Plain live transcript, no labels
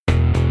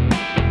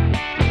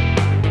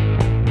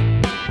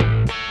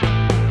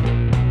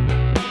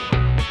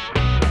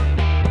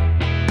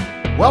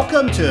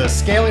Welcome to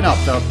Scaling Up,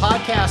 the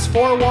podcast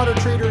for water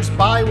treaters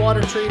by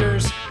water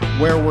treaters,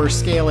 where we're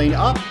scaling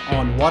up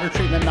on water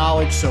treatment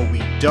knowledge so we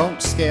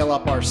don't scale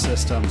up our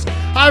systems.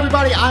 Hi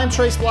everybody, I'm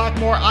Trace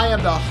Blackmore. I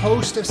am the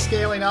host of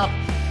Scaling Up,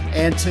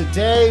 and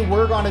today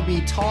we're going to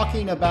be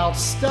talking about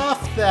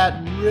stuff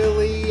that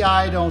really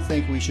I don't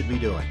think we should be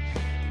doing.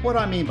 What do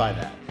I mean by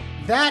that?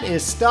 That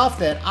is stuff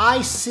that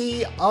I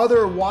see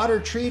other water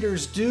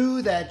treaters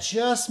do that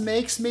just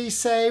makes me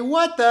say,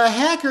 what the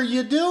heck are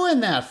you doing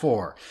that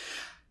for?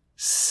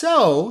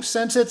 So,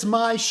 since it's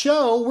my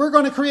show, we're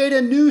going to create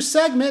a new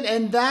segment,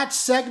 and that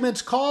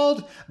segment's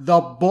called The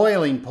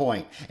Boiling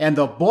Point. And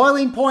the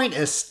boiling point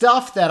is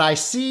stuff that I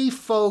see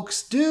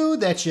folks do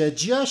that you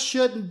just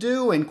shouldn't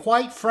do, and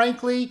quite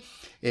frankly,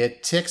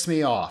 it ticks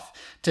me off.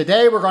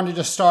 Today, we're going to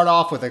just start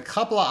off with a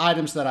couple of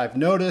items that I've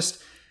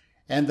noticed.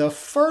 And the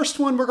first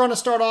one we're going to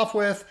start off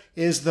with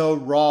is the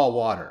raw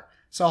water.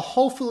 So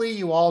hopefully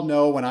you all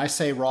know when I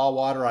say raw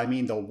water, I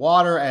mean the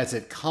water as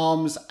it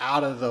comes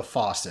out of the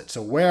faucet.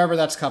 So wherever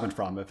that's coming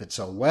from, if it's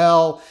a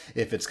well,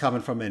 if it's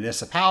coming from a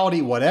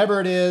municipality,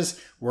 whatever it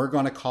is, we're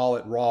going to call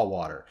it raw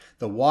water.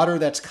 The water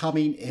that's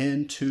coming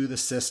into the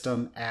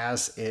system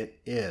as it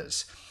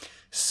is.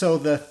 So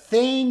the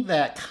thing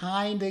that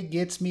kind of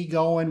gets me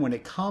going when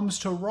it comes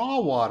to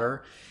raw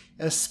water,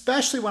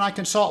 especially when I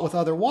consult with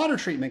other water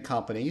treatment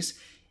companies,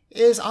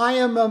 is I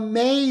am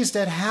amazed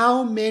at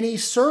how many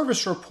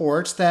service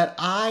reports that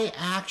I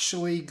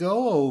actually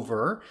go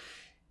over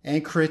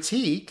and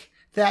critique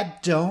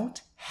that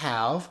don't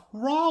have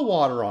raw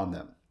water on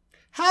them.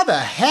 How the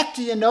heck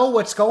do you know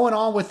what's going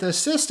on with the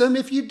system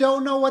if you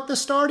don't know what the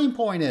starting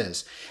point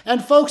is?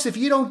 And folks, if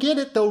you don't get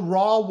it, the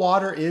raw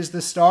water is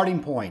the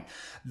starting point.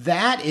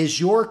 That is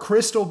your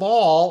crystal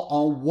ball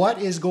on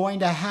what is going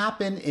to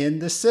happen in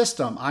the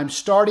system. I'm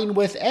starting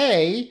with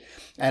A,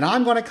 and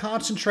I'm going to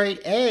concentrate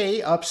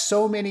A up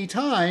so many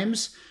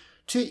times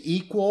to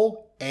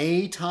equal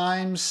A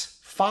times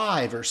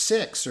 5 or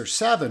 6 or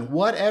 7,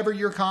 whatever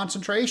your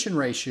concentration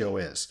ratio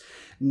is.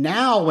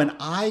 Now, when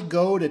I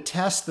go to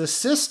test the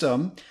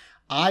system,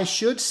 I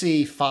should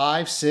see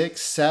 5,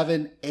 6,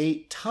 7,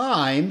 8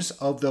 times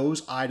of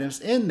those items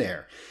in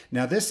there.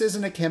 Now, this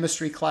isn't a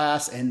chemistry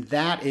class, and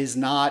that is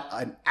not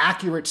an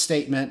accurate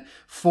statement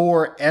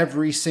for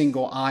every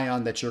single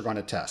ion that you're going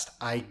to test.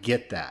 I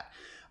get that.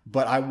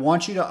 But I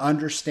want you to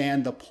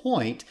understand the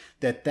point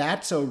that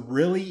that's a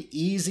really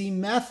easy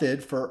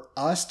method for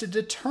us to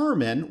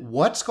determine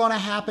what's going to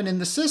happen in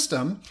the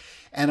system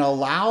and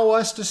allow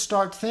us to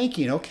start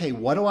thinking, okay,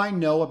 what do I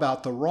know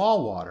about the raw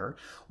water?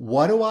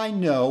 What do I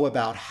know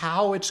about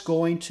how it's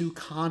going to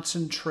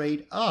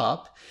concentrate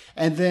up?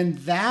 And then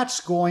that's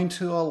going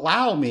to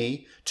allow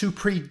me to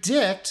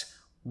predict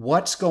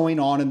what's going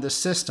on in the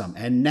system.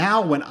 And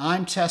now when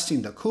I'm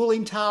testing the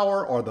cooling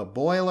tower or the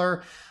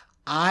boiler,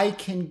 I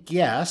can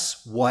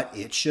guess what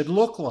it should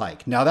look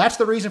like. Now, that's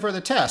the reason for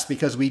the test,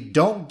 because we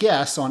don't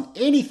guess on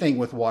anything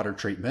with water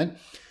treatment.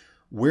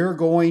 We're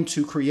going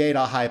to create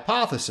a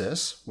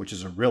hypothesis, which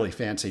is a really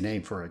fancy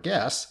name for a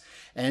guess,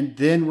 and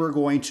then we're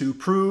going to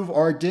prove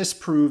or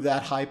disprove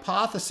that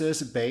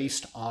hypothesis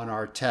based on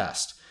our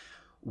test.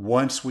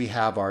 Once we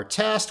have our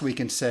test, we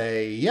can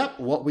say, yep,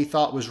 what we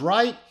thought was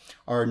right,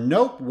 or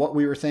nope, what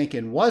we were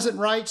thinking wasn't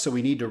right, so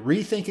we need to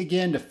rethink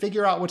again to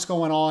figure out what's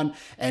going on,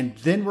 and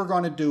then we're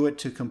going to do it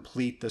to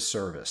complete the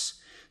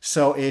service.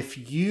 So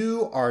if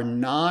you are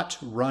not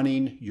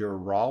running your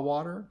raw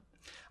water,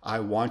 I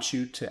want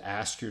you to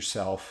ask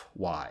yourself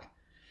why.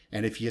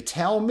 And if you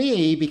tell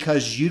me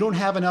because you don't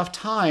have enough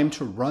time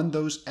to run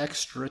those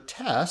extra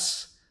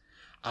tests,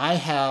 I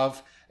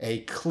have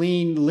a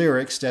clean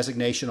lyrics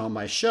designation on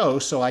my show,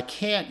 so I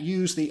can't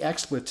use the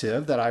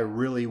expletive that I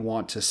really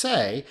want to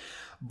say.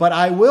 But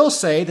I will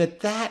say that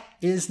that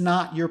is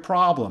not your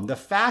problem. The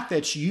fact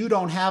that you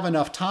don't have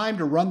enough time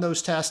to run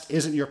those tests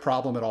isn't your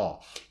problem at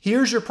all.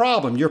 Here's your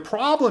problem. Your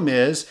problem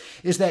is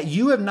that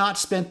you have not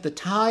spent the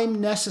time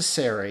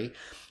necessary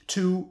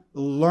to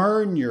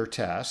learn your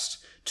test,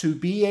 to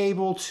be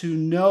able to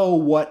know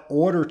what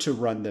order to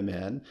run them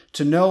in,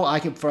 to know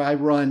if I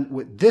run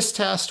with this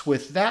test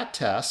with that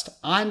test,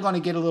 I'm going to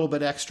get a little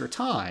bit extra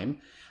time,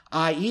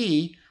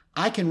 i.e.,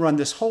 I can run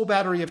this whole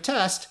battery of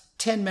tests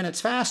 10 minutes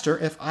faster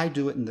if I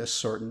do it in this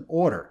certain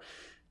order.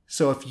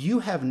 So if you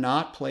have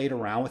not played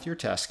around with your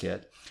test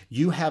kit,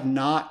 you have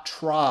not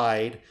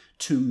tried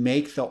to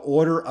make the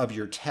order of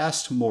your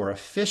test more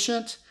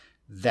efficient,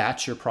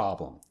 that's your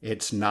problem.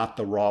 It's not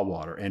the raw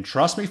water. And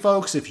trust me,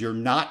 folks, if you're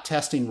not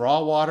testing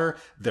raw water,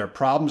 there are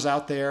problems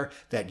out there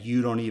that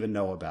you don't even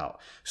know about.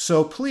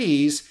 So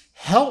please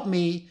help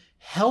me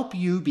help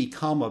you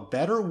become a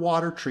better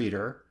water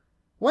treater.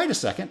 Wait a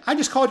second, I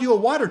just called you a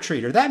water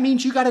treater. That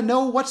means you got to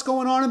know what's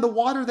going on in the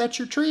water that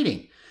you're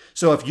treating.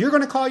 So if you're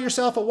going to call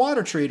yourself a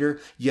water treater,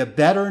 you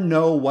better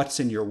know what's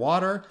in your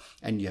water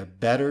and you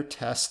better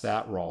test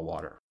that raw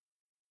water.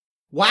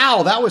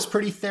 Wow, that was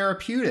pretty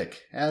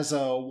therapeutic. As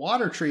a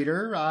water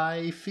treater,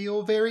 I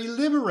feel very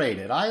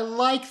liberated. I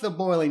like the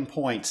boiling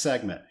point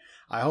segment.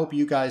 I hope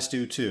you guys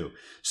do too.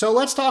 So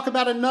let's talk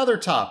about another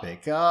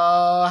topic.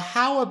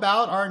 How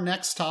about our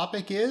next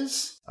topic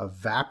is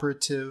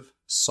evaporative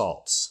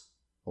salts.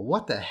 Well,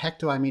 what the heck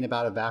do I mean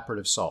about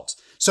evaporative salts?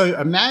 So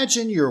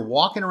imagine you're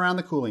walking around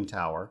the cooling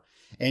tower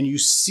and you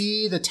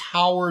see the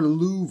tower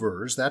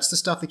louvers. That's the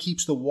stuff that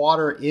keeps the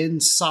water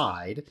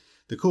inside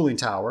the cooling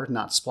tower,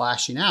 not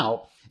splashing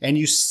out. And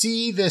you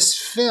see this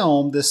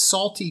film, this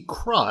salty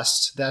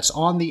crust that's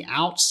on the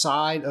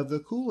outside of the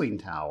cooling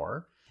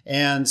tower.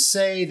 And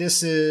say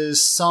this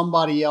is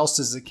somebody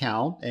else's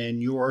account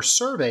and you're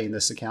surveying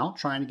this account,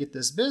 trying to get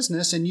this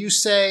business. And you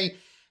say,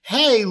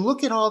 hey,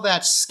 look at all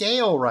that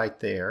scale right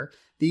there.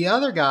 The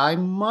other guy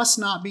must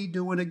not be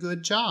doing a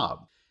good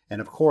job. And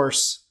of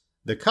course,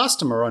 the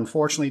customer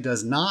unfortunately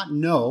does not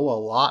know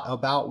a lot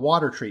about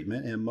water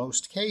treatment in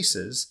most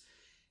cases.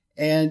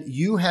 And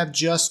you have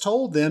just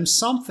told them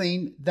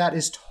something that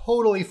is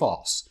totally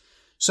false.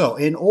 So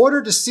in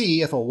order to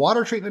see if a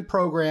water treatment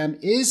program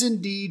is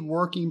indeed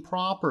working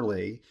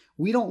properly,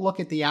 we don't look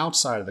at the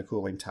outside of the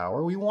cooling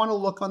tower. We want to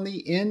look on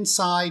the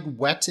inside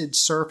wetted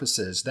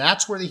surfaces.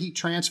 That's where the heat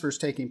transfer is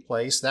taking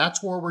place.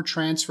 That's where we're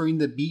transferring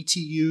the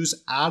BTUs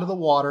out of the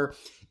water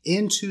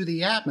into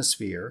the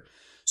atmosphere.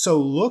 So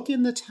look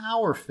in the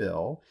tower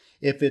fill.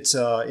 If it's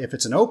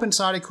an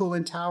open-sided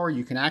cooling tower,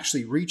 you can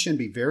actually reach in,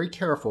 be very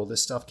careful.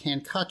 This stuff can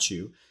cut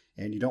you,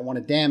 and you don't want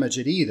to damage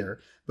it either.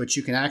 But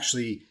you can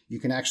actually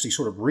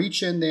sort of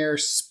reach in there,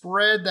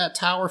 spread that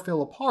tower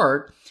fill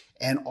apart,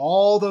 and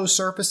all those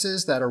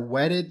surfaces that are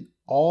wetted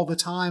all the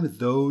time,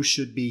 those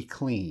should be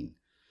clean.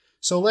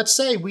 So let's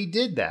say we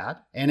did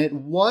that, and it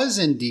was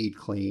indeed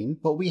clean,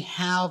 but we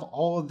have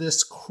all of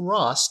this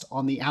crust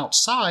on the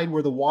outside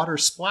where the water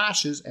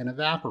splashes and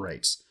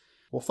evaporates.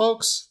 Well,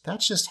 folks,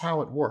 that's just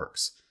how it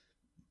works.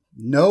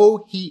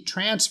 No heat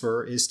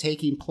transfer is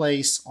taking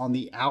place on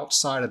the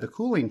outside of the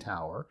cooling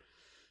tower,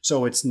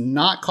 so it's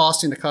not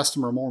costing the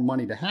customer more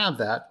money to have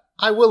that.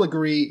 I will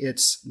agree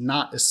it's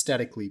not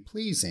aesthetically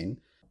pleasing,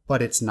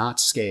 but it's not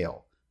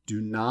scale.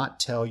 Do not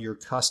tell your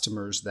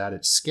customers that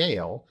it's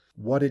scale.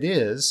 What it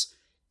is,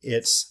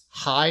 it's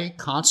high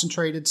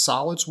concentrated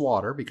solids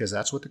water, because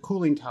that's what the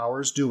cooling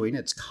tower is doing.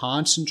 It's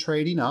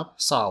concentrating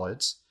up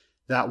solids.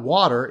 That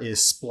water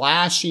is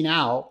splashing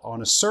out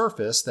on a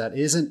surface that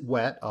isn't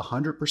wet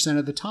 100%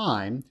 of the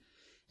time,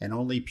 and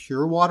only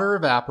pure water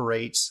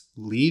evaporates,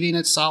 leaving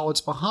its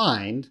solids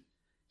behind,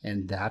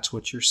 and that's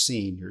what you're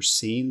seeing. You're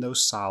seeing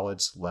those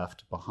solids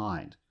left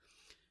behind.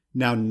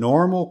 Now,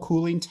 normal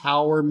cooling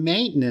tower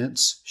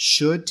maintenance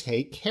should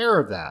take care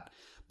of that.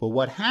 But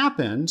what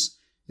happens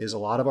is a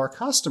lot of our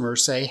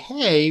customers say,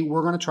 hey,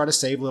 we're going to try to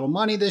save a little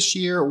money this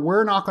year.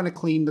 We're not going to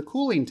clean the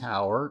cooling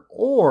tower,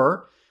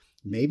 or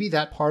maybe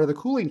that part of the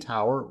cooling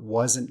tower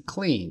wasn't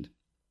cleaned.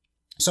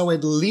 So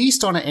at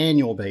least on an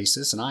annual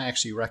basis, and I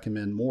actually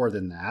recommend more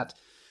than that,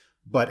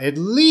 but at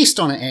least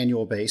on an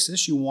annual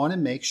basis, you want to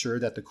make sure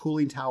that the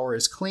cooling tower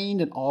is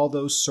cleaned and all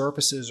those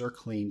surfaces are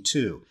clean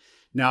too.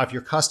 Now, if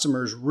your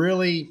customer's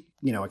really,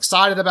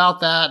 excited about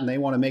that and they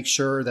want to make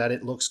sure that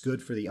it looks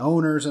good for the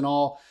owners and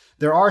all,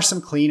 there are some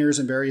cleaners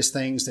and various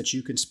things that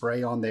you can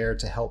spray on there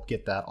to help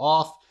get that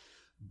off.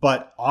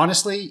 But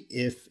honestly,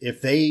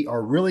 if they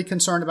are really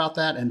concerned about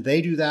that and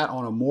they do that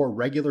on a more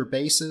regular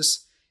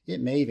basis,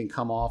 it may even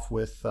come off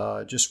with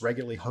just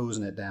regularly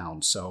hosing it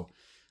down. So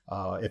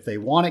if they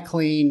want it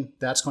clean,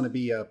 that's going to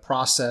be a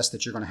process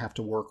that you're going to have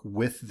to work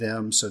with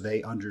them so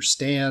they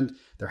understand.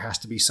 There has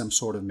to be some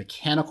sort of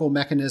mechanical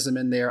mechanism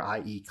in there,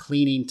 i.e.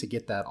 cleaning, to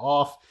get that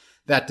off.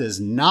 That does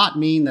not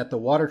mean that the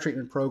water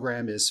treatment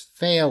program is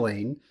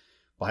failing.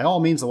 By all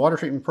means, the water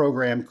treatment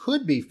program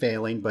could be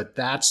failing, but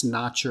that's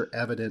not your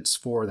evidence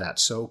for that.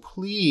 So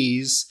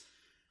please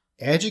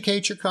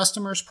educate your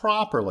customers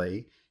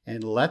properly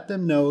and let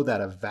them know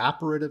that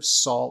evaporative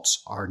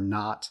salts are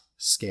not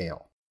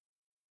scale.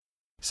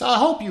 So I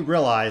hope you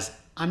realize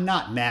I'm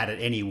not mad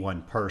at any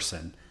one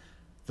person.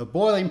 The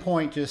boiling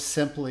point just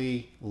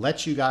simply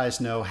lets you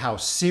guys know how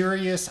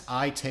serious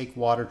I take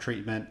water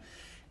treatment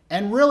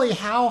and really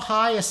how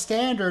high a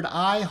standard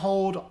I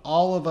hold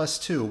all of us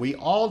to. We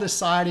all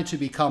decided to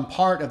become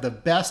part of the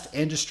best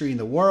industry in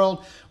the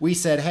world. We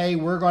said, hey,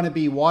 we're going to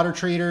be water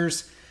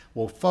treaters.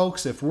 Well,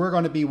 folks, if we're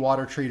going to be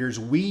water treaters,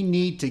 we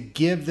need to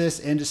give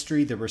this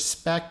industry the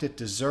respect it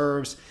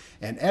deserves.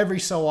 And every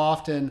so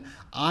often,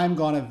 I'm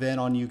going to vent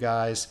on you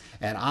guys,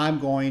 and I'm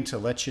going to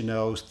let you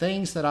know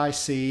things that I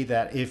see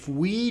that if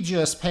we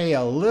just pay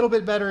a little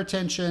bit better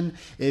attention,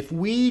 if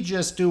we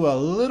just do a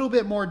little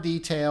bit more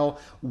detail,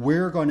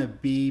 we're going to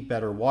be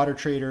better water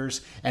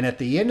treaters. And at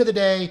the end of the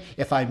day,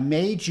 if I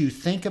made you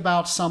think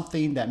about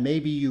something that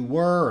maybe you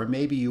were or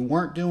maybe you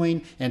weren't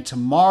doing, and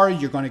tomorrow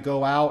you're going to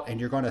go out and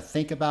you're going to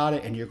think about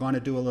it and you're going to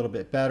do a little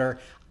bit better,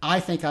 I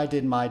think I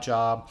did my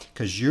job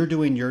because you're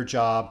doing your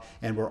job,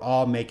 and we're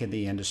all making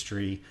the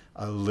industry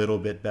a little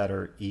bit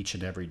better each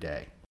and every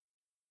day.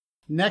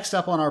 Next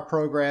up on our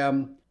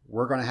program,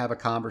 we're going to have a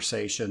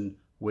conversation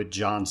with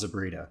John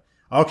Zabrita.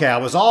 Okay, I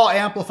was all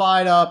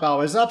amplified up. I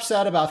was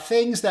upset about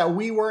things that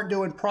we weren't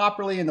doing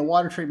properly in the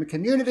water treatment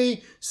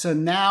community. So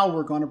now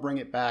we're going to bring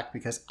it back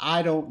because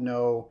I don't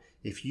know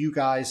if you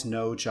guys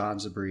know John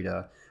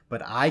Zabrita,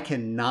 but I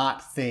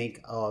cannot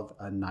think of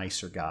a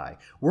nicer guy.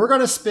 We're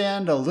going to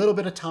spend a little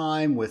bit of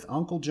time with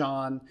Uncle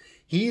John.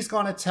 He's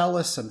going to tell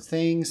us some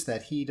things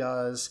that he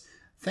does,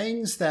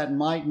 things that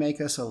might make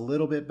us a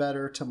little bit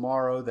better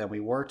tomorrow than we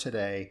were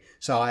today.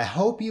 So I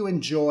hope you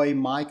enjoy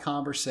my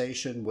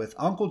conversation with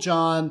Uncle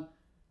John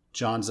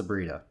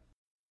Zabrita.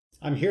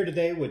 I'm here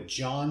today with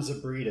John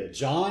Zabrita.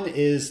 John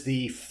is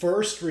the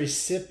first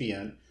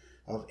recipient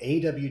of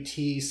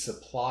AWT's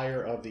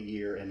Supplier of the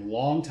Year and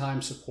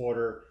longtime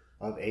supporter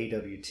of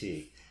AWT.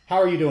 How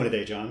are you doing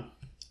today, John?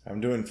 I'm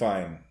doing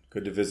fine.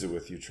 Good to visit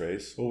with you,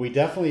 Trace. Well, we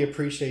definitely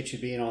appreciate you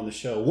being on the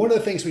show. One of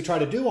the things we try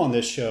to do on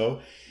this show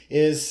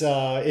is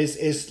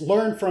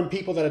learn from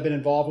people that have been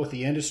involved with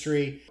the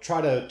industry,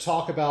 try to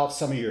talk about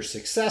some of your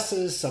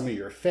successes, some of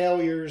your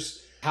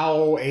failures,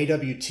 how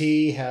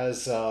AWT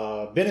has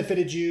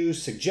benefited you,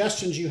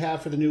 suggestions you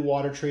have for the new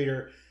water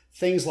treater,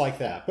 things like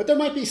that. But there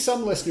might be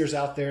some listeners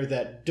out there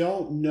that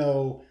don't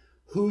know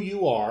who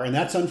you are, and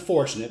that's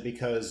unfortunate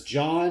because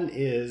John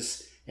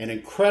is an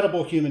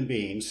incredible human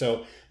being.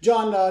 So,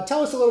 John,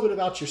 tell us a little bit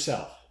about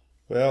yourself.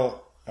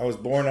 Well, I was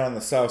born on the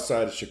south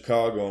side of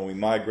Chicago, and we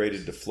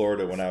migrated to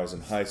Florida when I was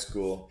in high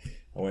school.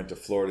 I went to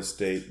Florida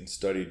State and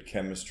studied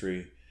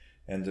chemistry,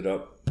 ended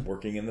up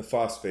working in the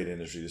phosphate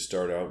industry to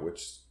start out,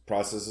 which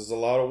processes a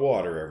lot of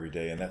water every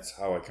day, and that's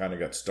how I kind of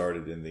got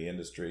started in the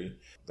industry.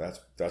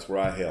 That's where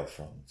I hail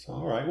from. So.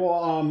 All right.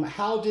 Well,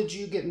 how did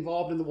you get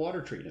involved in the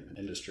water treatment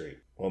industry?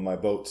 Well, my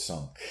boat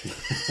sunk.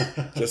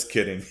 Just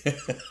kidding.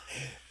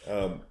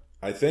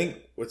 I think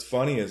what's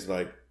funny is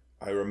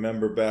I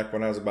remember back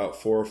when I was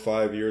about 4 or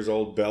 5 years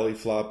old, belly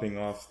flopping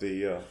off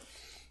the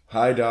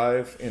high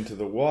dive into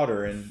the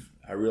water, and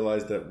I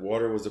realized that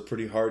water was a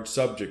pretty hard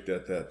subject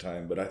at that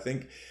time. But I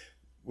think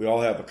we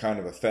all have a kind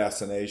of a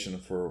fascination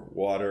for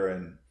water,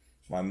 and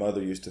my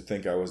mother used to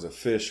think I was a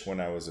fish when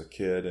I was a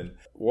kid. And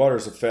water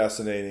is a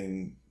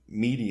fascinating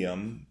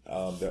medium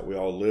that we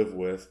all live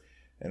with.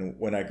 And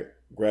when I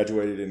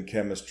graduated in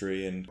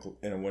chemistry and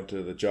I went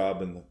to the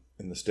job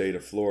in the state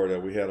of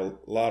Florida, we had a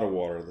lot of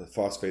water. The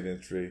phosphate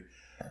industry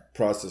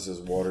processes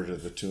water to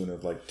the tune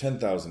of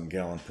 10,000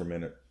 gallons per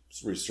minute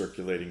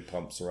recirculating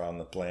pumps around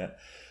the plant.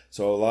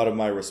 So a lot of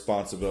my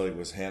responsibility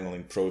was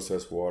handling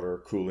processed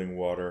water, cooling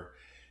water,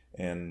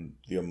 and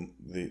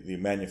the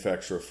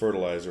manufacture of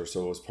fertilizer.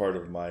 So it was part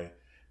of my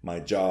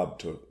job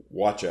to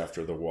watch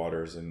after the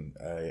waters, and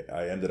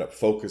I ended up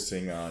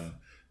focusing on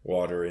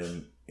water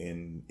in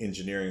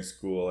engineering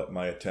school at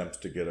my attempts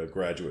to get a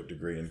graduate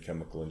degree in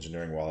chemical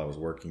engineering while I was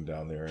working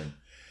down there in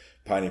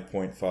Piney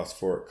Point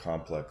Phosphoric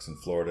Complex in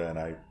Florida, and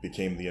I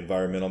became the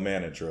environmental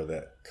manager of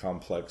that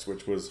complex,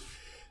 which was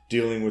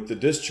dealing with the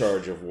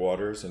discharge of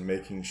waters and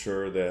making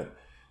sure that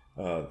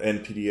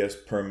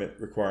NPDES permit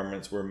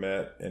requirements were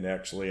met, and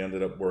actually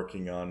ended up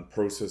working on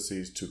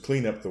processes to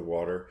clean up the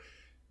water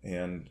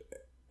and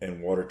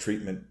water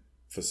treatment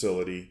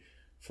facility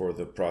for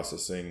the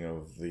processing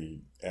of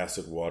the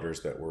acid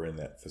waters that were in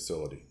that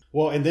facility.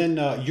 Well, and then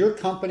your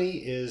company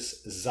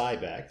is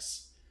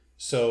Zybex.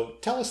 So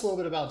tell us a little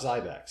bit about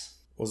Zybex.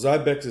 Well,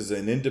 Zybex is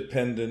an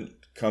independent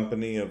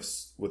company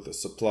with a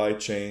supply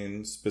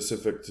chain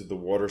specific to the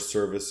water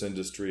service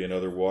industry and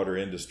other water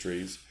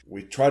industries.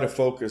 We try to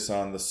focus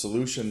on the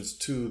solutions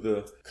to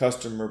the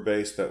customer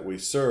base that we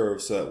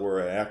serve so that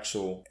we're an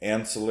actual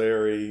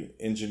ancillary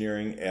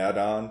engineering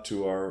add-on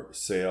to our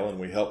sale, and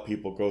we help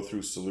people go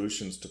through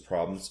solutions to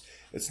problems.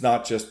 It's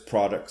not just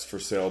products for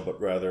sale,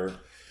 but rather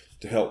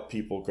to help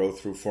people go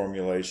through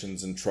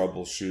formulations and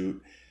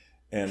troubleshoot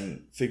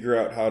and figure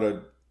out how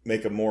to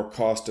make a more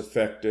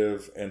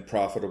cost-effective and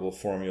profitable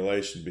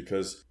formulation.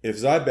 Because if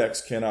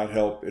Zybex cannot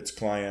help its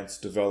clients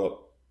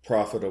develop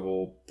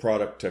profitable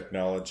product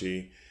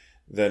technology,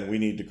 then we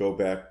need to go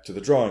back to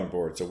the drawing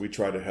board. So we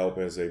try to help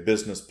as a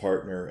business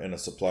partner and a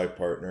supply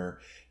partner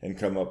and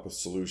come up with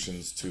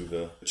solutions to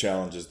the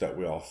challenges that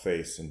we all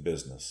face in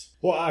business.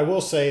 Well, I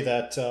will say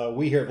that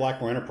we here at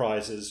Blackmore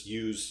Enterprises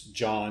use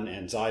John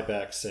and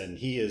Zybex, and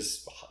he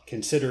is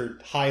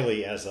considered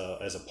highly as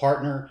a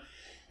partner.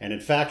 And in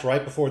fact,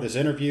 right before this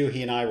interview,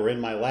 he and I were in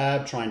my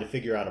lab trying to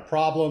figure out a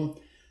problem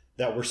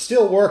that we're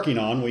still working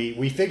on.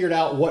 We figured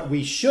out what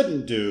we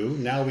shouldn't do.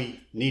 Now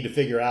we need to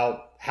figure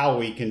out how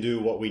we can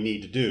do what we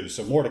need to do.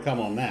 So more to come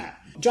on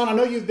that. John, I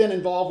know you've been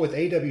involved with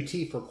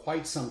AWT for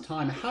quite some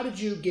time. How did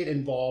you get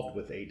involved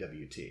with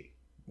AWT?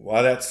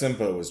 Well, that's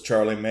simple. It was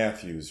Charlie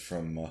Matthews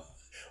from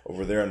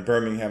over there in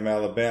Birmingham,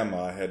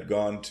 Alabama. I had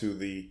gone to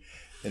the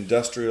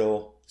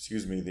International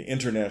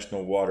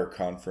Water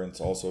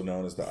Conference, also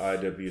known as the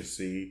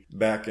IWC,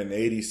 back in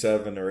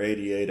 87 or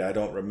 88. I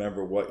don't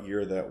remember what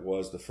year that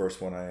was, the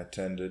first one I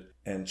attended.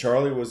 And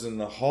Charlie was in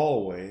the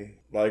hallway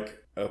like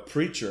a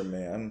preacher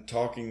man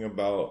talking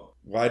about,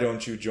 why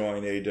don't you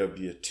join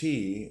AWT?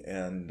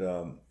 And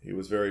he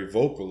was very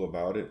vocal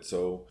about it.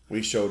 So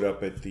we showed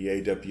up at the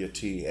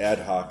AWT ad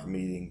hoc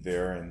meeting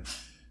there, and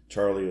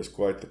Charlie is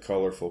quite the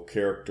colorful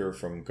character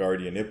from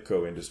Guardian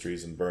IPCO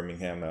Industries in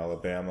Birmingham,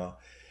 Alabama.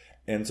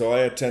 And so I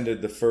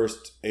attended the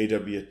first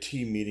AWT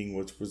meeting,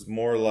 which was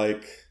more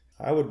like,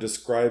 I would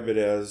describe it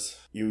as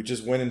you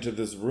just went into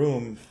this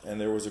room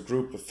and there was a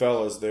group of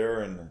fellas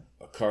there and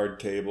a card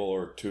table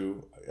or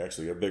two,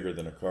 actually a bigger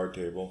than a card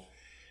table.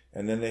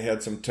 And then they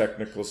had some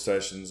technical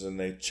sessions and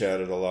they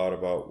chatted a lot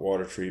about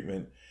water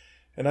treatment.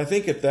 And I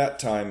think at that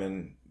time,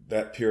 in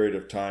that period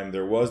of time,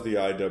 there was the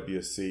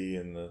IWC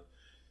and the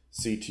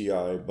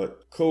CTI,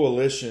 but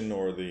coalition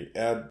or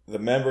the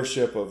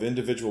membership of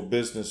individual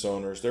business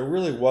owners, there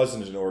really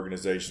wasn't an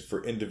organization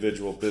for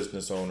individual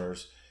business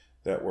owners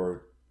that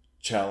were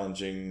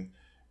challenging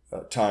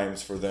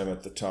times for them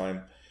at the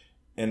time.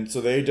 And so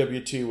the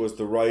AWT was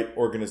the right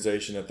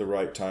organization at the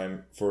right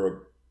time for a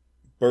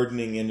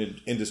burdening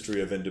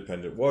industry of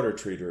independent water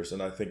treaters.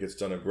 And I think it's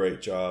done a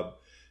great job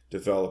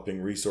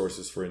developing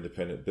resources for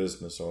independent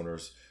business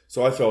owners.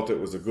 So I felt it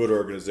was a good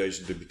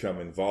organization to become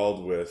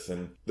involved with.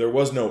 And there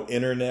was no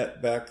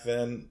internet back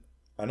then.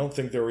 I don't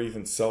think there were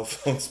even cell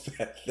phones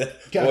back then.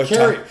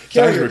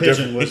 Carrier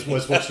pigeon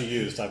was what you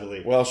used, I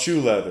believe. Well, shoe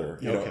leather.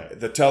 You know,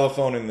 the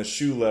telephone and the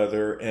shoe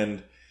leather.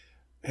 And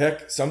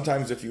heck,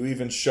 sometimes if you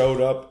even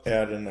showed up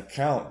at an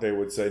account, they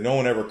would say, no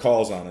one ever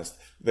calls on us.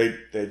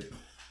 They'd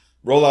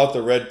roll out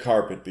the red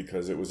carpet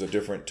because it was a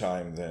different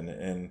time then.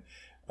 And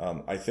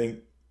I think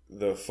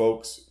the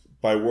folks,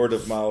 by word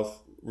of mouth,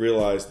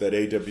 realized that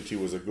AWT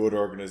was a good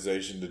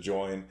organization to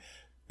join,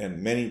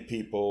 and many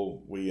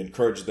people, we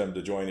encouraged them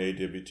to join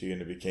AWT,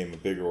 and it became a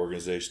bigger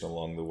organization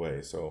along the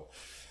way. So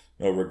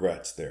no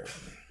regrets there.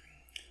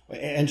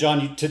 And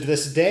John, to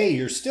this day,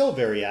 you're still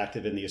very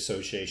active in the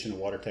Association of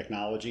Water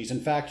Technologies.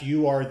 In fact,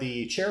 you are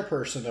the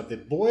chairperson of the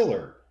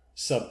boiler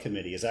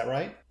subcommittee. Is that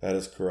right? That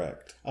is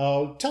correct.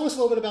 Tell us a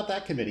little bit about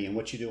that committee and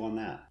what you do on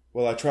that.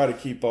 Well, I try to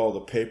keep all the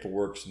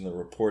paperwork and the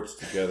reports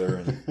together,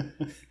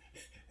 and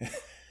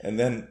and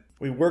then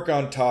we work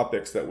on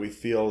topics that we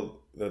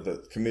feel, that the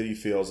committee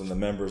feels and the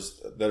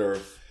members, that are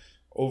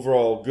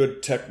overall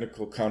good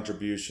technical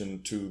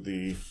contribution to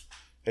the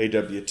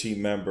AWT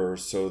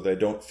members, so they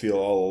don't feel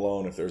all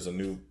alone if there's a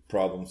new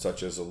problem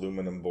such as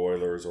aluminum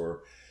boilers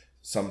or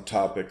some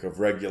topic of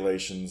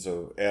regulations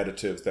of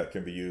additives that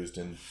can be used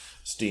in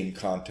steam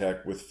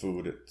contact with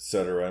food,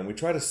 etc. And we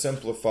try to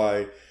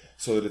simplify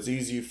so that it's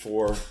easy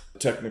for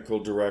technical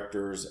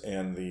directors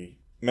and the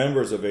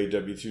members of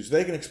AWT so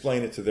they can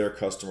explain it to their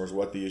customers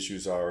what the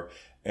issues are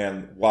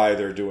and why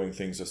they're doing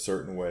things a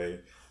certain way,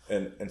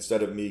 and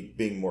instead of me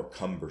being more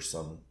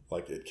cumbersome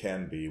like it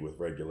can be with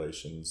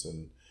regulations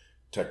and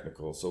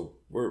technical. So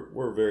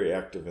we're very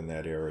active in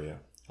that area.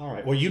 All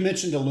right. Well, you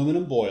mentioned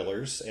aluminum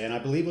boilers, and I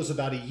believe it was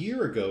about a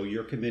year ago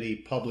your committee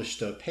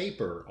published a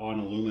paper on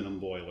aluminum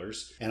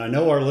boilers. And I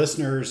know our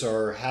listeners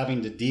are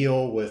having to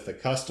deal with a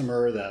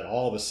customer that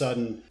all of a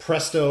sudden,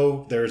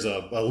 presto, there's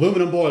a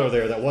aluminum boiler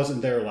there that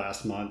wasn't there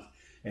last month.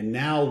 And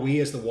now we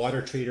as the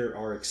water treater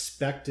are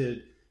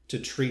expected to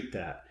treat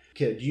that.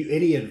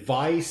 Any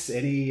advice,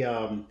 any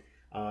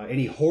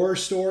horror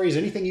stories,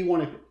 anything you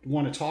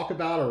want to talk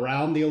about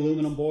around the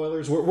aluminum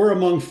boilers? We're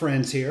among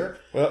friends here.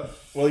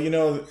 Well, you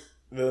know,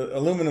 the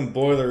aluminum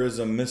boiler is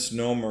a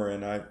misnomer,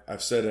 and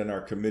I've said in our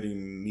committee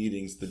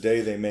meetings, the day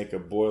they make a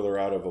boiler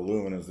out of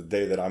aluminum is the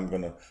day that I'm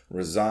going to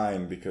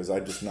resign, because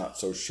I'm just not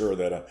so sure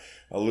that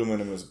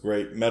aluminum is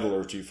great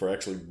metallurgy for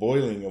actually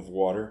boiling of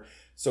water.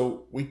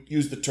 So we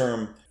use the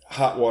term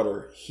hot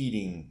water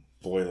heating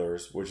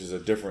boilers, which is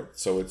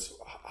so it's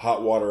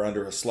hot water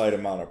under a slight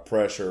amount of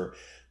pressure,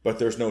 but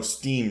there's no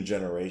steam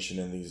generation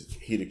in these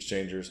heat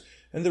exchangers.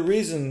 And the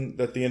reason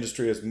that the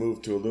industry has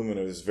moved to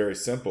aluminum is very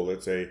simple.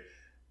 It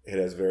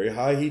has very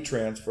high heat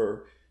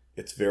transfer,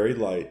 it's very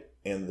light,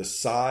 and the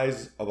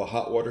size of a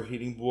hot water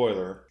heating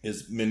boiler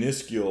is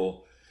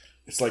minuscule.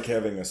 It's like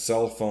having a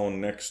cell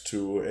phone next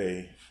to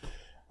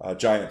a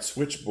giant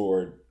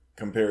switchboard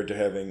compared to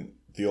having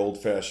the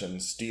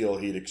old-fashioned steel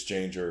heat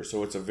exchanger.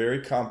 So it's a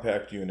very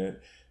compact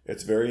unit.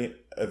 It's a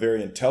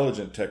very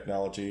intelligent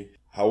technology.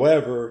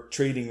 However,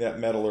 treating that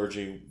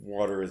metallurgy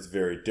water is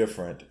very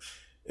different.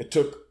 It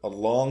took a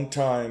long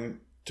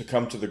time to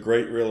come to the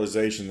great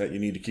realization that you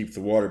need to keep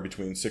the water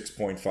between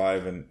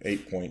 6.5 and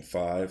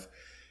 8.5.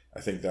 I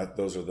think that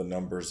those are the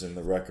numbers in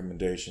the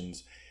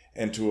recommendations.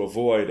 And to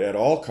avoid at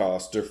all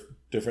costs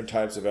different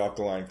types of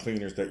alkaline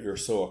cleaners that you're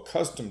so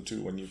accustomed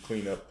to when you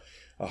clean up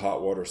a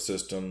hot water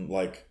system,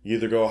 like you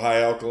either go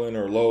high alkaline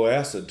or low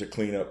acid to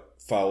clean up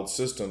fouled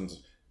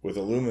systems. With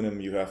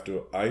aluminum, you have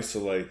to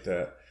isolate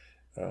that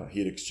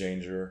heat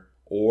exchanger,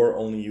 or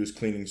only use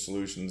cleaning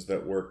solutions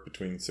that work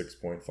between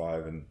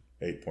 6.5 and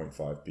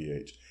 8.5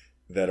 pH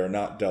that are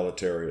not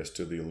deleterious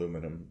to the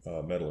aluminum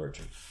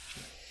metallurgy.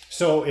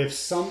 So if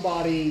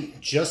somebody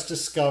just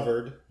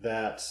discovered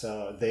that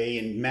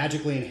they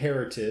magically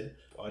inherited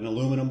an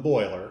aluminum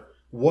boiler,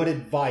 what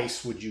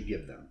advice would you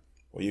give them?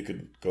 Well, you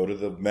could go to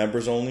the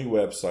members-only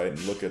website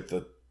and look at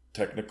the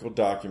technical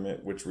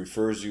document, which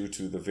refers you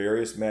to the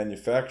various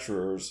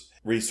manufacturers'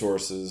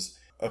 resources,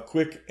 a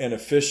quick and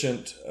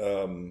efficient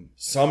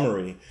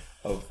summary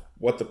of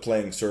what the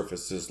playing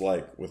surface is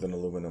like with an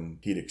aluminum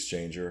heat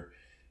exchanger.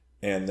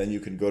 And then you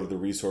can go to the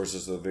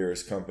resources of the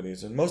various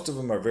companies. And most of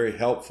them are very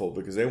helpful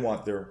because they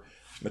want their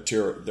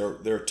material,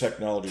 their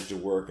technology to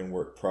work and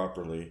work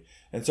properly.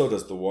 And so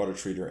does the water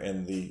treater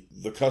and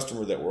the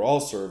customer that we're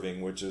all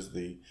serving, which is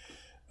the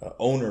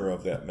owner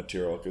of that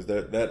material, because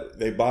that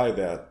they buy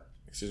that,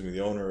 the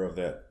owner of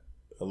that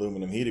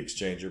aluminum heat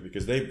exchanger,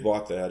 because they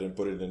bought that and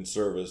put it in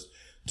service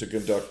to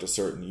conduct a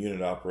certain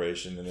unit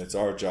operation. And it's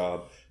our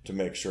job to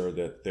make sure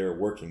that they're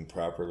working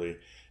properly.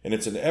 And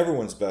it's in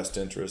everyone's best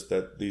interest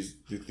that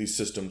these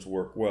systems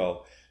work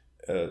well,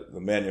 the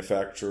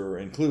manufacturer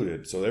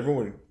included. So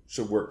everyone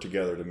should work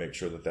together to make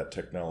sure that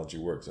technology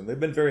works. And they've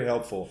been very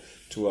helpful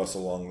to us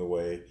along the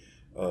way,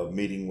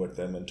 meeting with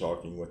them and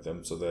talking with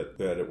them, so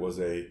that it was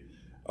a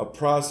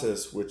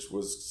process which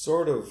was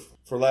sort of,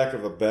 for lack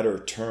of a better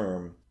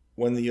term,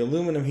 when the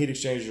aluminum heat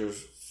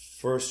exchangers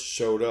first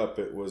showed up,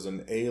 it was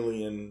an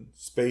alien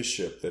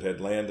spaceship that had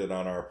landed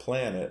on our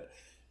planet,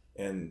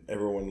 and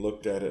everyone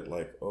looked at it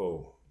like,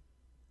 oh,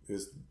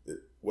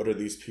 what are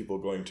these people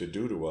going to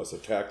do to us?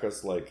 Attack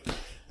us like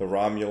the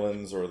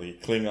Romulans or the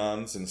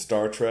Klingons in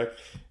Star Trek?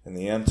 And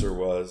the answer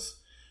was,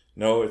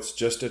 no, it's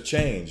just a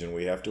change, and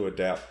we have to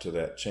adapt to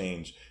that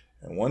change.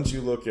 And once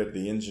you look at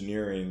the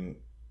engineering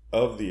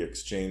of the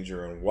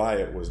exchanger and why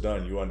it was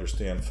done, you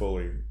understand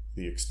fully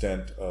the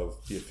extent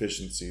of the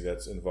efficiency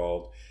that's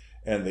involved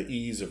and the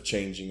ease of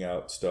changing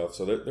out stuff.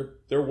 So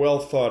they're well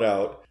thought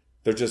out.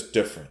 They're just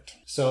different.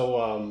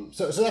 So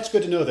that's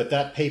good to know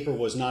that paper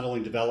was not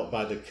only developed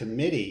by the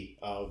committee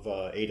of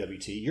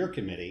AWT, your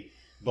committee,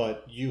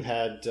 but you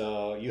had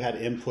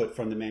input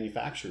from the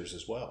manufacturers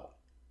as well.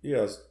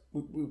 Yes,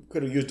 we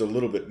could have used a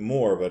little bit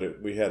more,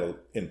 but we had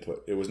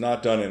input. It was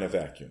not done in a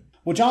vacuum.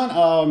 Well,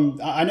 John,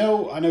 I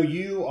know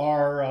you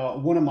are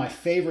one of my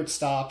favorite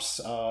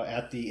stops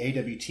at the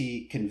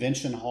AWT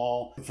Convention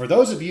Hall. For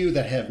those of you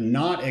that have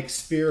not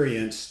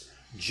experienced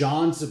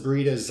John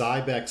Zabrita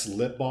Zybex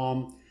lip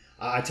balm,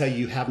 I tell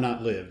you have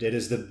not lived. It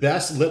is the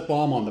best lip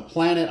balm on the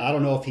planet. I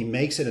don't know if he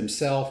makes it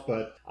himself,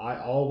 but I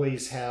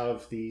always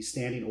have the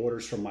standing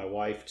orders from my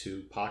wife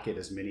to pocket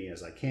as many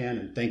as I can.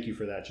 And thank you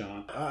for that,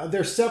 John.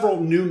 There's several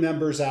new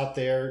members out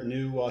there,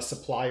 new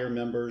supplier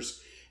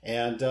members,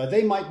 and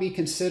they might be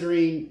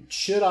considering,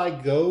 should I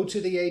go to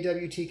the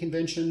AWT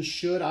convention?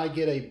 Should I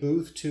get a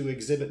booth to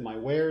exhibit my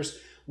wares?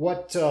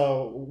 What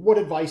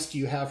advice do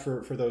you have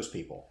for those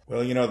people?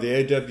 Well,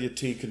 the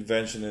AWT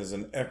convention is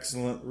an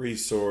excellent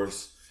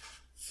resource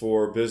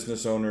for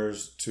business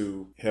owners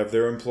to have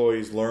their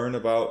employees learn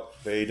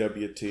about the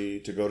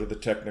AWT, to go to the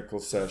technical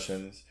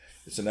sessions.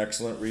 It's an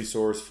excellent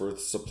resource for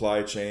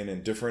supply chain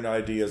and different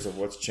ideas of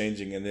what's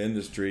changing in the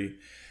industry.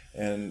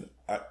 And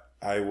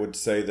I would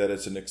say that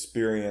it's an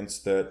experience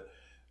that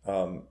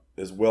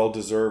is well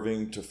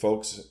deserving to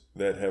folks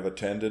that have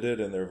attended it,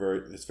 and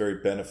it's very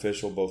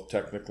beneficial both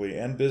technically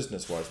and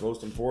business wise.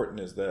 Most important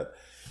is that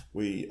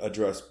we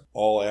address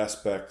all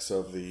aspects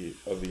of the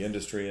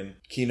industry, and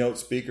keynote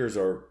speakers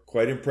are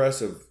quite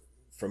impressive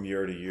from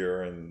year to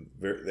year, and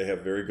they have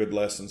very good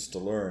lessons to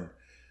learn,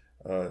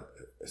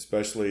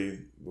 especially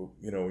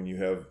when you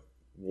have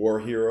war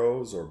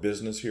heroes or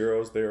business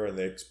heroes there, and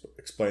they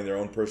explain their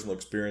own personal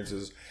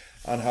experiences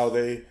on how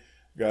they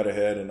got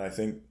ahead. And I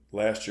think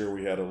last year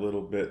we had a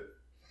little bit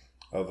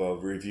of a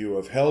review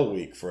of Hell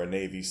Week for a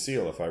Navy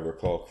SEAL, if I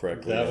recall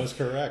correctly. That was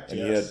correct, and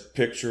yes. He had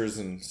pictures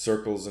and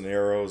circles and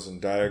arrows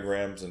and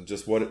diagrams and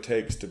just what it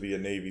takes to be a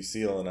Navy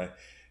SEAL. And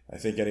I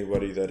think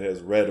anybody that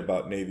has read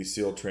about Navy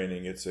SEAL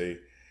training, it's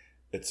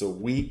a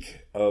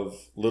week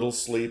of little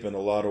sleep and a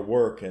lot of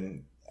work.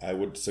 And I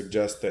would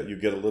suggest that you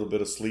get a little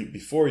bit of sleep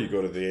before you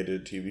go to the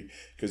AWT,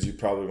 because you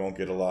probably won't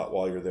get a lot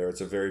while you're there. It's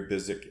a very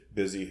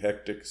busy,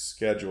 hectic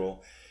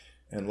schedule.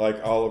 And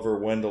like Oliver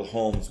Wendell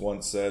Holmes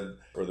once said,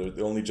 or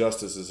the only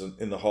justices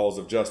in the halls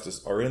of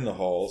justice are in the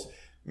halls.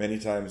 Many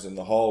times in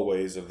the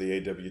hallways of the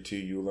AWT,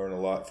 you learn a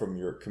lot from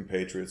your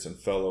compatriots and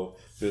fellow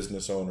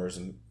business owners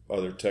and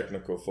other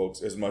technical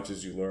folks, as much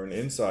as you learn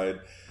inside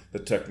the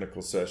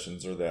technical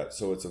sessions or that.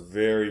 So it's a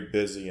very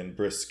busy and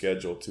brisk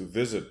schedule to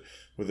visit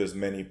with as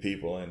many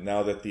people. And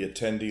now that the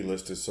attendee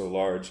list is so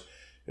large,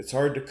 it's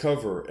hard to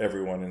cover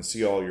everyone and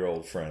see all your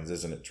old friends,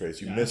 isn't it,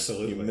 Trace? You miss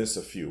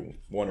a few,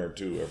 one or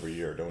two every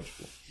year, don't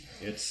you?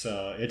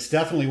 It's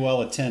definitely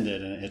well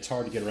attended, and it's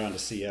hard to get around to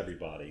see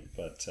everybody.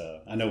 But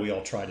I know we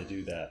all try to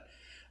do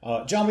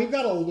that. John, we've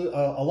got a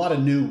lot of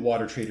new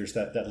water treaters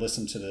that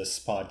listen to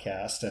this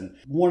podcast, and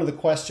one of the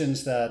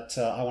questions that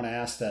I want to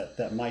ask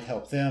that might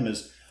help them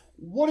is,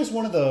 what is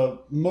one of the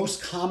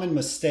most common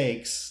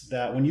mistakes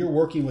that when you're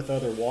working with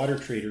other water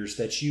treaters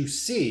that you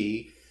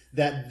see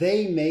that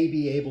they may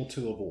be able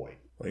to avoid?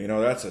 Well,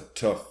 that's a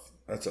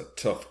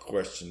tough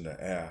question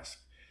to ask.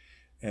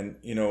 And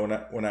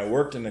when I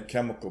worked in a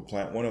chemical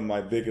plant, one of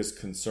my biggest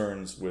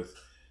concerns with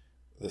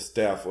the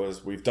staff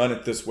was, we've done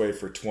it this way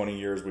for 20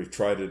 years. We've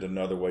tried it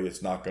another way.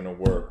 It's not going to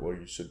work. Well,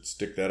 you should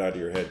stick that out of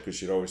your head,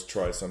 because you'd always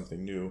try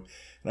something new.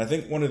 And I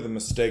think one of the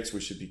mistakes we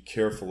should be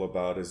careful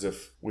about is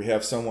if we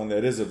have someone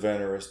that is a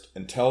venerist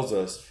and tells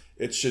us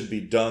it should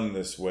be done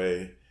this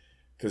way,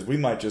 because we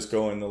might just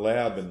go in the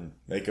lab and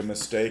make a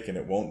mistake and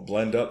it won't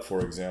blend up,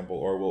 for example,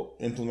 or we'll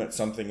implement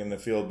something in the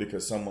field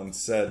because someone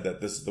said that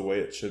this is the way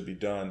it should be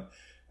done.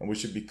 And we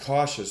should be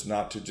cautious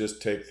not to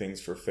just take things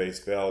for face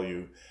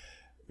value,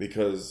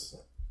 because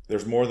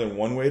there's more than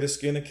one way to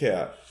skin a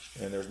cat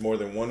and there's more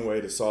than one way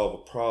to solve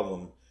a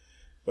problem.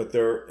 But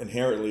there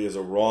inherently is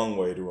a wrong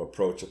way to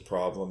approach a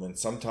problem. And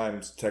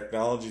sometimes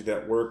technology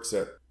that works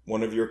at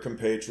one of your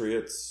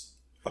compatriots'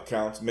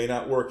 accounts may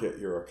not work at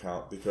your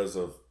account because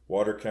of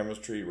water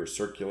chemistry,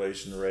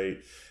 recirculation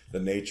rate, the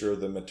nature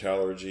of the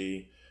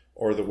metallurgy,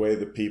 or the way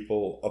the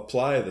people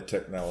apply the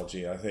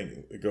technology. I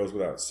think it goes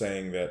without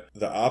saying that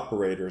the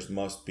operators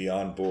must be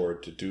on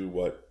board to do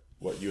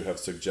what you have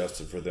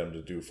suggested for them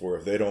to do. For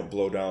if they don't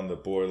blow down the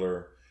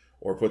boiler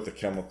or put the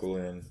chemical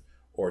in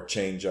or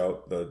change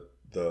out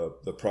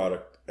the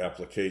product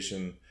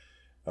application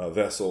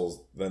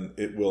vessels, then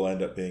it will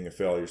end up being a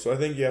failure. So I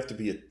think you have to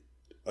be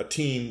a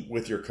team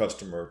with your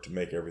customer to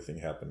make everything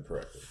happen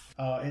correctly.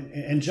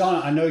 And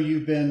John, I know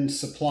you've been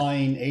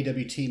supplying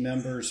AWT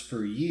members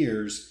for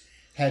years.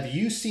 Have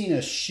you seen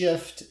a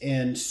shift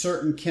in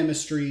certain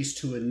chemistries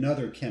to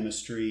another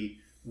chemistry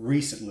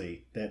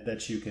recently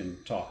that you can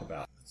talk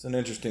about? It's an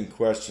interesting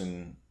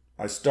question.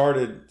 I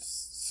started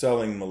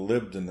selling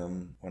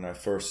molybdenum when I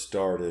first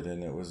started,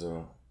 and it was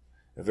a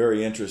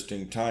very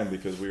interesting time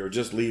because we were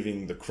just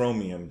leaving the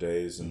chromium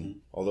days.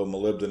 And although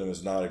molybdenum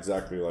is not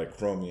exactly like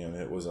chromium,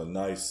 it was a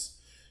nice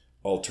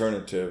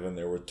alternative, and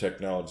there were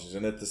technologies.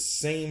 And at the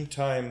same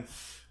time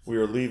we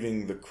were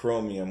leaving the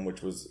chromium,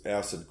 which was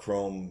acid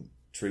chrome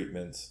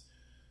treatments,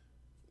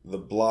 the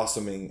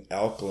blossoming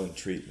alkaline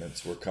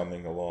treatments were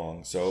coming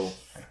along. So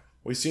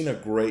we've seen a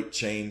great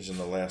change in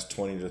the last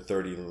 20 to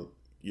 30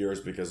 years,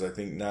 because I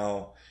think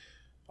now,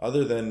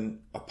 other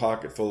than a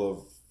pocket full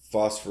of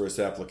phosphorus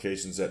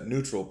applications at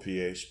neutral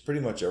pH,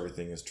 pretty much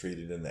everything is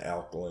treated in the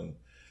alkaline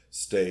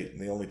state.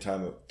 And the only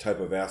type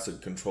of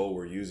acid control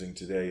we're using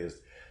today is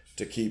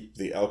to keep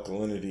the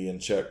alkalinity in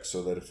check,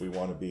 so that if we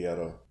want to be at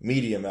a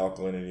medium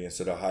alkalinity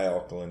instead of high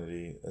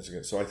alkalinity, that's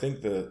good. So I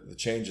think the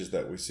changes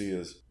that we see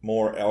is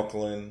more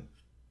alkaline,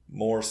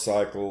 more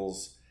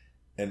cycles,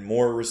 and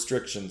more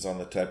restrictions on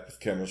the type of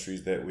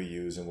chemistries that we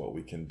use and what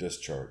we can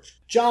discharge.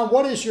 John,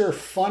 what is your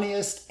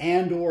funniest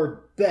and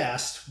or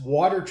best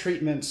water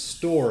treatment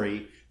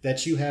story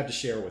that you have to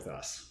share with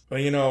us?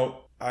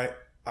 Well,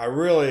 I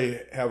really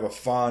have a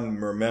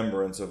fond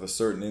remembrance of a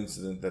certain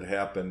incident that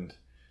happened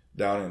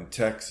down in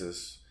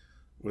Texas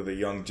with a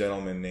young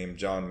gentleman named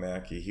John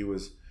Mackey. He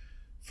was,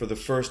 for the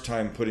first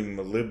time, putting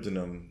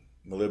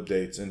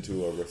molybdates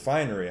into a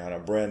refinery on a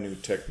brand new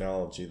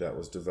technology that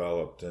was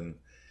developed. And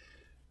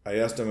I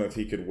asked him if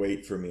he could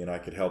wait for me and I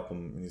could help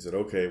him. And he said,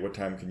 okay, what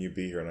time can you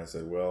be here? And I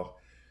said, well,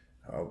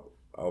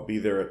 I'll be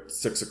there at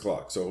 6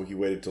 o'clock. So he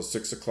waited till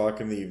 6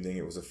 o'clock in the evening.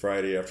 It was a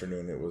Friday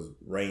afternoon. It was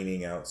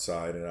raining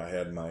outside, and I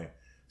had my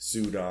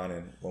suit on,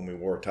 and when we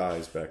wore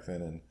ties back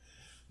then, and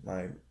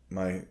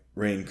my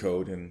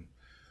raincoat, and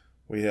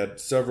we had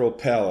several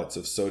pallets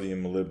of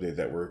sodium molybdate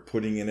that we're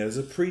putting in as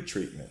a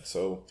pre-treatment.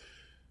 So,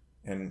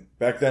 and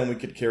back then we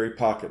could carry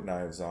pocket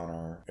knives on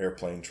our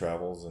airplane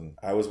travels, and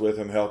I was with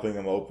him helping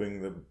him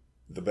open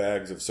the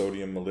bags of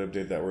sodium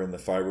molybdate that were in the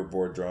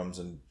fiberboard drums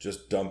and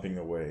just dumping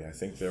away. I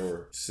think there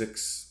were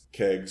 6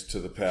 kegs to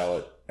the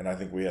pallet, and I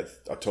think we had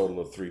a total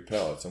of 3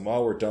 pallets. And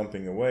while we're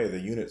dumping away, the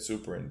unit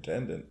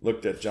superintendent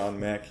looked at John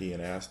Mackey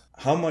and asked,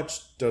 how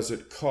much does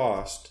it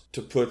cost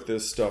to put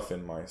this stuff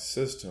in my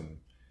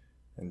system?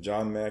 And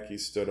John Mackey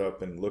stood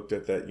up and looked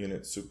at that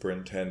unit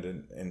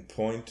superintendent and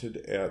pointed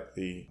at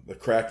the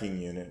cracking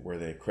unit where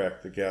they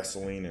cracked the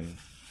gasoline, and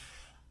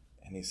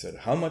he said,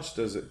 how much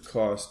does it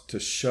cost to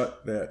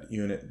shut that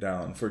unit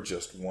down for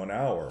just 1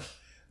 hour,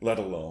 let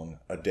alone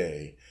a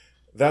day?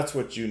 That's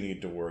what you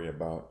need to worry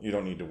about. You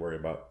don't need to worry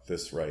about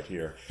this right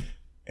here.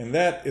 And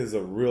that is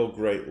a real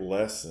great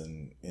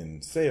lesson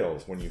in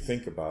sales when you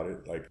think about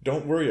it. Like,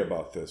 don't worry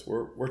about this.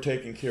 We're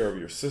taking care of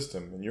your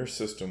system, and your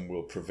system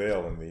will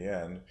prevail in the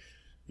end.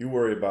 You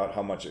worry about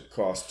how much it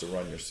costs to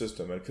run your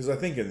system. Because I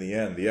think in the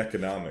end, the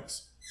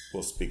economics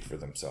will speak for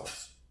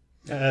themselves.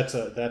 That's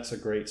a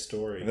great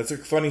story. And it's a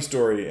funny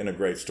story and a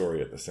great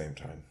story at the same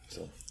time.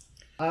 So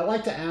I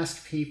like to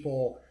ask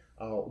people,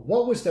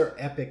 what was their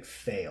epic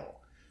fail?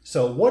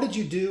 So what did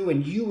you do,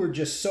 and you were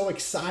just so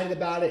excited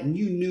about it, and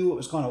you knew it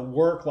was going to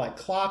work like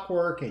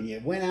clockwork, and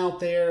you went out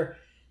there,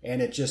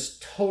 and it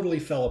just totally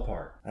fell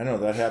apart? I know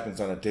that happens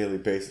on a daily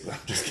basis. I'm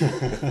just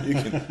kidding. You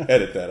can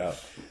edit that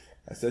out.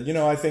 I said,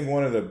 I think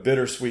one of the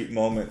bittersweet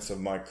moments of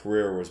my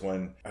career was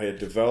when I had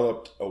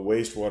developed a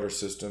wastewater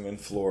system in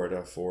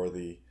Florida for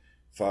the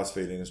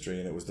phosphate industry,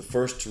 and it was the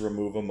first to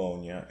remove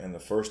ammonia and the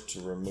first to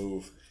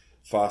remove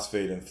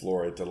phosphate and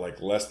fluoride to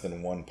like less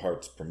than 1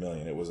 parts per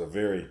million. It was a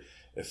very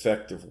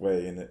effective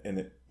way, and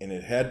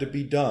it had to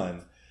be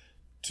done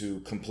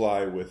to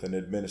comply with an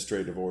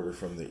administrative order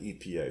from the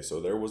EPA. So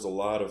there was a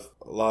lot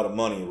of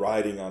money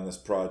riding on this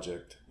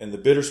project. And the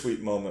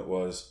bittersweet moment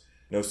was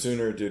no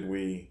sooner did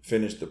we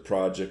finish the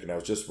project and I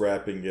was just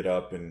wrapping it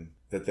up, and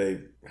that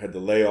they had to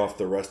lay off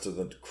the rest of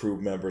the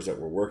crew members that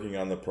were working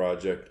on the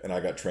project, and I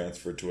got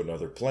transferred to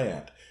another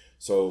plant.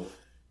 So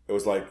it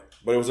was like,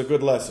 but it was a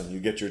good lesson. You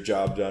get your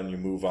job done, you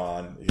move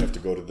on. You have to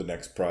go to the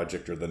next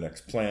project or the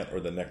next plant or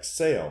the next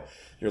sale.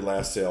 Your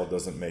last sale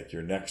doesn't make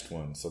your next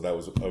one. So that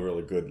was a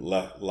really good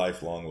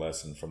lifelong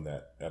lesson from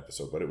that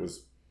episode. But it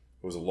was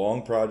a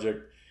long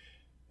project,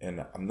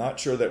 and I'm not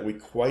sure that we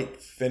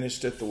quite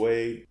finished it the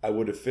way I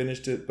would have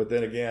finished it. But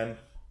then again,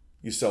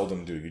 you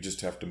seldom do. You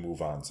just have to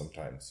move on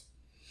sometimes.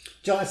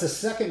 John, it's the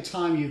second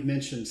time you've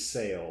mentioned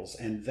sales,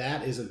 and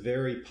that is a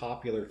very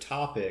popular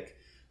topic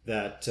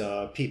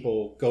that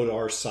people go to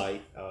our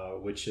site,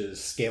 which is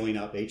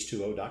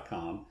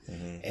scalinguph2o.com,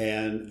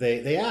 and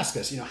they ask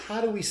us,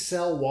 how do we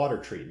sell water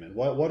treatment?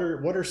 What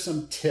are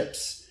some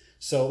tips?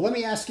 So let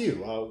me ask you,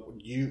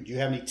 do you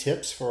have any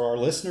tips for our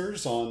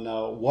listeners on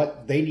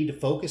what they need to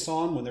focus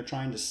on when they're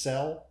trying to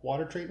sell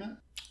water treatment?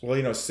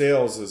 Well,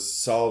 sales is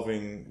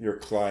solving your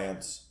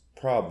client's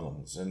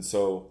problems, and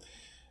so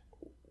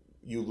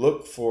you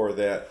look for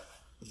that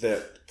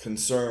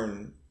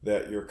concern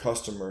that your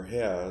customer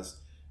has,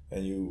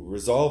 and you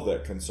resolve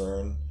that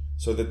concern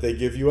so that they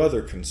give you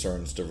other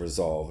concerns to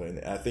resolve. And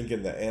I think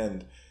in the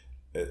end,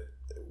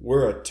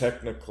 we're a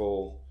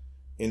technical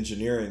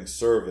engineering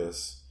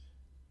service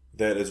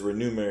that has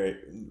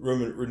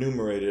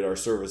remunerated our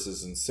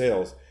services and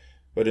sales.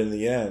 But in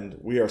the end,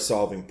 we are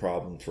solving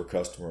problems for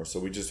customers. So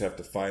we just have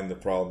to find the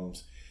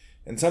problems.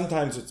 And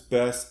sometimes it's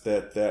best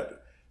that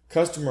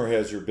customer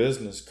has your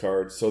business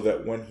card so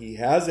that when he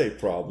has a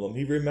problem,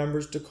 he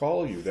remembers to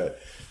call you, that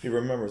he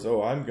remembers,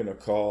 I'm going to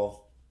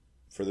call.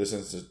 For this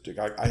instance,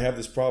 I have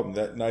this problem.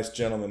 That nice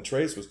gentleman,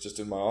 Trace, was just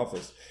in my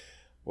office.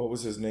 What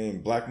was his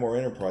name? Blackmore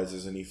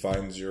Enterprises. And he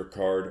finds your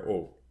card.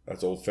 Oh,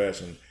 that's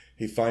old-fashioned.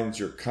 He finds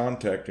your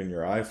contact in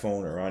your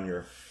iPhone or on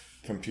your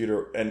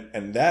computer.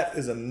 And that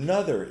is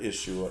another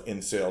issue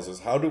in sales,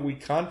 is how do we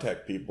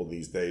contact people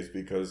these days?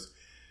 Because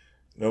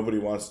nobody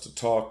wants to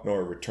talk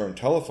nor return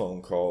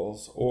telephone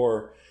calls,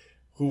 or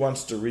who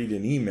wants to read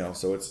an email.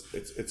 So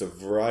it's a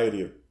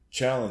variety of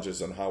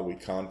challenges on how we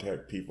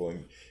contact people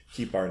and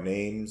keep our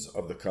names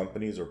of the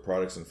companies or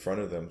products in front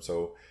of them.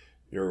 So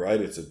you're right,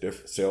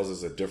 sales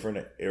is a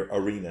different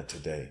arena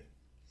today.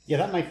 Yeah,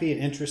 that might be an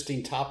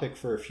interesting topic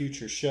for a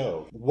future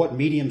show. What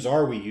mediums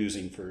are we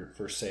using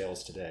for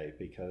sales today?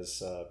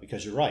 Because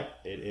you're right,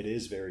 it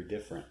is very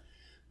different.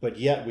 But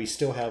yet we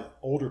still have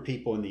older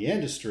people in the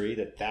industry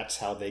that's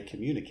how they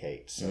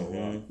communicate.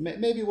 So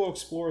maybe we'll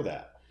explore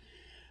that.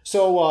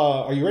 So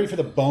are you ready for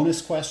the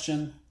bonus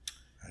question?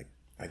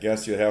 I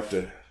guess you have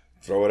to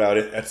throw it out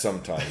at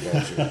some time,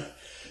 don't you?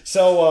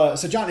 So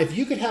John, if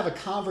you could have a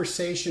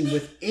conversation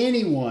with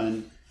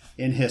anyone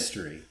in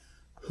history,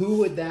 who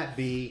would that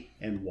be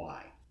and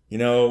why?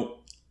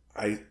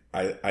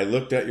 I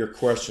looked at your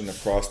question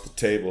across the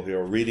table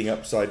here, reading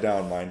upside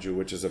down, mind you,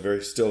 which is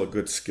still a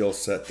good skill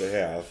set to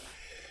have.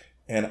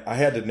 And I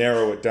had to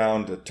narrow it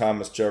down to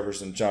Thomas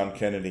Jefferson, John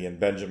Kennedy, and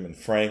Benjamin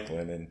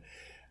Franklin.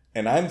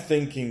 And I'm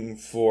thinking,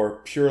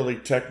 for purely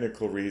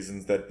technical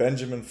reasons, that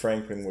Benjamin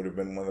Franklin would have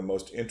been one of the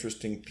most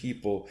interesting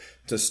people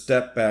to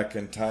step back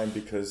in time,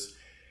 because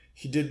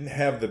he didn't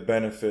have the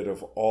benefit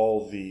of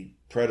all the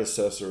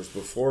predecessors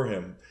before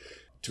him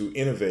to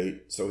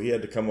innovate. So he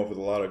had to come up with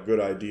a lot of good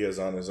ideas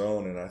on his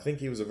own. And I think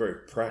he was a very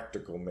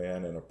practical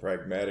man and a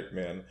pragmatic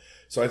man.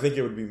 So I think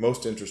it would be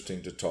most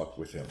interesting to talk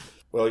with him.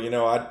 Well,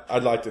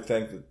 I'd like to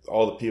thank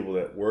all the people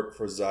that work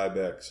for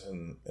Zybex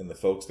and the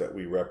folks that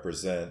we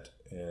represent,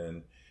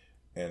 and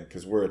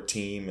because we're a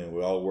team and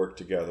we all work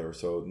together.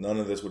 So none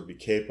of this would be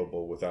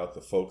capable without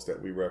the folks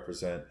that we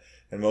represent.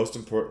 And most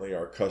importantly,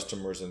 our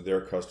customers and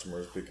their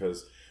customers,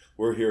 because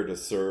we're here to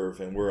serve,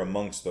 and we're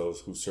amongst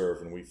those who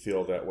serve, and we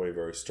feel that way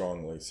very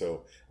strongly.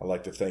 So I'd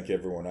like to thank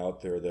everyone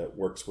out there that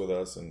works with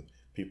us and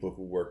people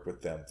who work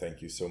with them.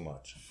 Thank you so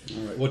much.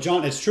 All right. Well,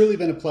 John, it's truly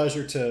been a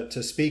pleasure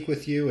to speak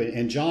with you.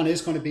 And John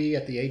is going to be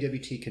at the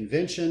AWT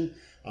convention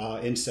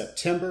in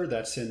September.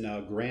 That's in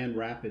Grand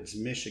Rapids,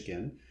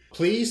 Michigan.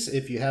 Please,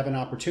 if you have an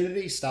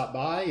opportunity, stop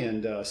by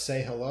and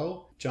say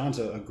hello. John's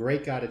a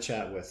great guy to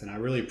chat with, and I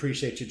really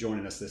appreciate you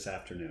joining us this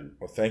afternoon.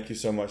 Well, thank you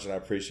so much, and I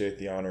appreciate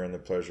the honor and the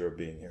pleasure of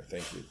being here.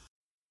 Thank you.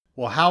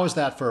 Well, how was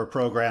that for a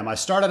program? I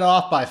started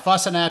off by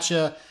fussing at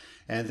you,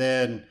 and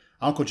then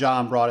Uncle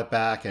John brought it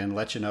back and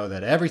let you know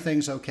that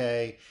everything's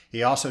okay.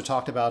 He also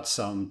talked about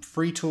some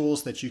free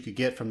tools that you could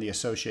get from the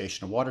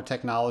Association of Water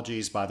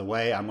Technologies. By the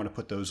way, I'm going to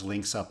put those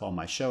links up on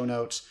my show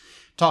notes.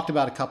 Talked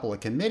about a couple of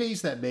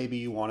committees that maybe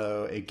you want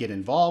to get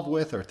involved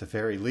with, or at the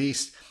very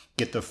least,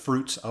 get the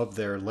fruits of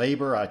their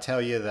labor. I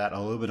tell you that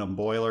aluminum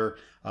boiler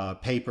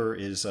paper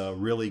is a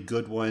really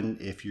good one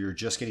if you're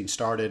just getting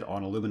started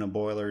on aluminum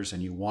boilers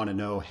and you want to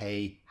know,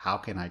 hey, how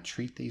can I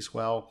treat these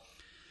well?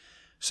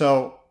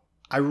 So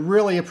I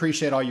really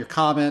appreciate all your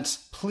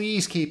comments.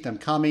 Please keep them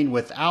coming.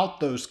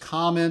 Without those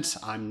comments,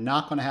 I'm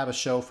not going to have a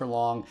show for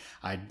long.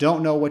 I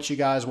don't know what you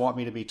guys want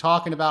me to be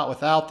talking about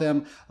without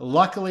them.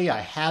 Luckily, I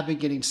have been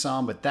getting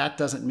some, but that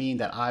doesn't mean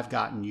that I've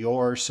gotten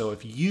yours. So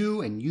if you,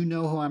 and you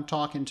know who I'm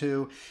talking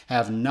to,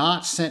 have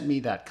not sent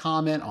me that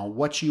comment on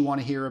what you want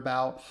to hear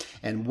about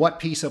and what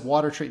piece of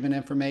water treatment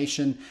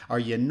information are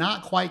you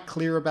not quite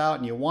clear about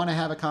and you want to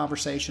have a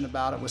conversation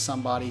about it with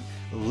somebody,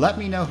 let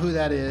me know who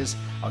that is.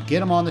 I'll get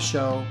them on the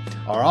show,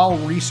 or I'll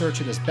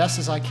research it as best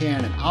as I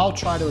can, and I'll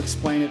try to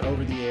explain it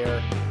over the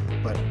air.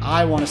 But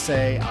I want to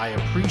say I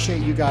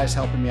appreciate you guys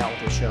helping me out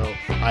with the show.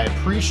 I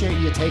appreciate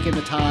you taking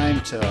the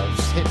time to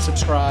hit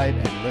subscribe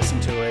and listen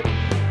to it.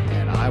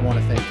 And I want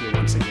to thank you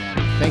once again.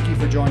 Thank you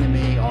for joining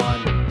me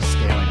on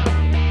Scaling Up.